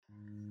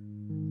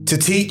To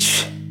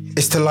teach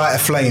is to light a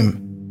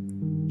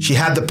flame. She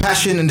had the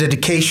passion and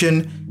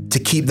dedication to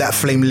keep that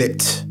flame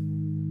lit.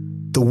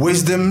 The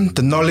wisdom,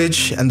 the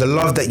knowledge, and the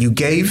love that you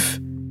gave,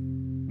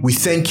 we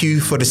thank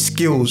you for the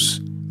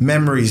skills,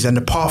 memories, and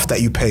the path that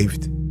you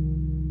paved.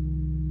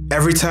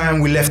 Every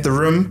time we left the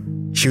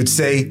room, she would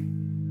say,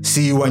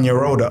 "See you when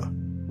you're older."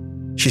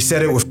 She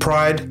said it with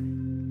pride,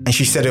 and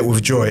she said it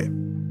with joy.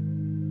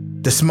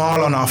 The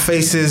smile on our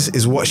faces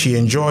is what she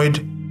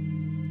enjoyed.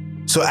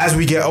 So as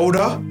we get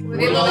older,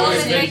 we will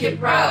always make you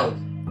proud.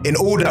 In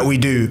all that we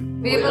do,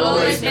 we will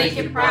always make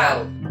you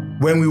proud.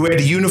 When we wear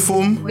the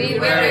uniform, we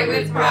wear it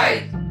with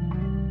pride.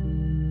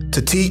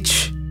 To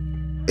teach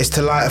is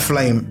to light a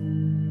flame.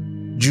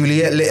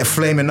 Juliet lit a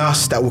flame in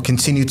us that will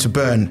continue to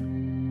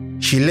burn.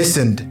 She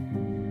listened.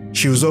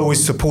 She was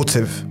always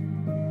supportive.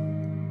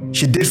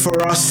 She did for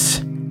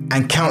us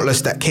and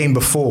countless that came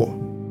before.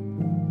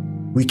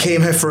 We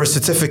came here for a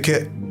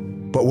certificate,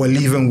 but we're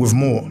leaving with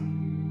more.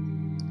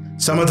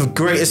 Some of the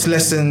greatest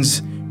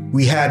lessons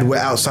we had were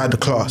outside the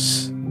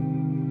class.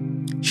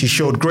 She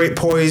showed great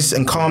poise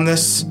and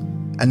calmness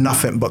and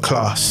nothing but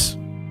class.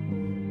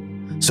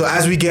 So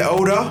as we get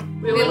older,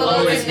 we will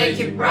always make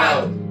you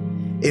proud.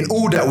 In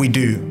all that we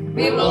do,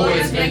 we will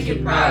always make you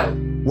proud.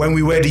 When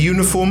we wear the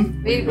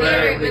uniform, we wear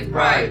it with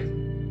pride.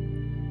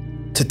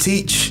 To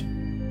teach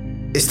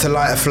is to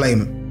light a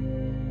flame.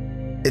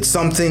 It's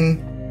something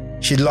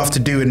she'd love to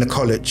do in the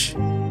college.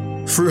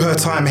 Through her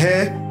time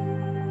here,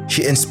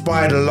 she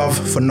inspired a love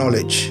for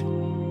knowledge,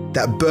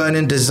 that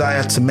burning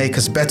desire to make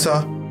us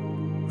better.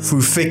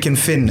 Through thick and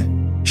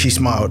thin, she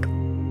smiled.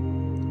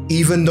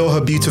 Even though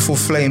her beautiful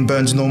flame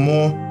burns no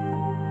more,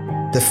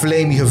 the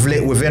flame you have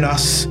lit within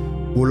us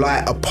will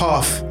light a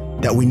path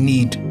that we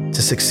need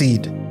to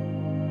succeed,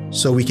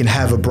 so we can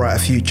have a brighter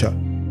future.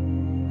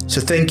 So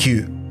thank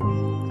you.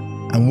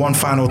 And one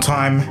final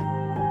time,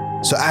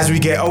 so as we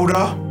get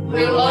older,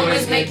 we will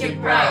always make you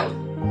proud.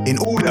 In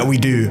all that we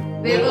do,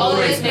 we will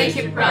always make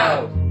you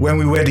proud. When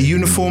we wear the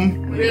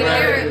uniform, we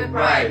wear it with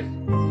pride.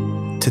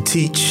 To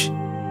teach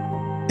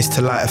is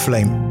to light a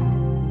flame.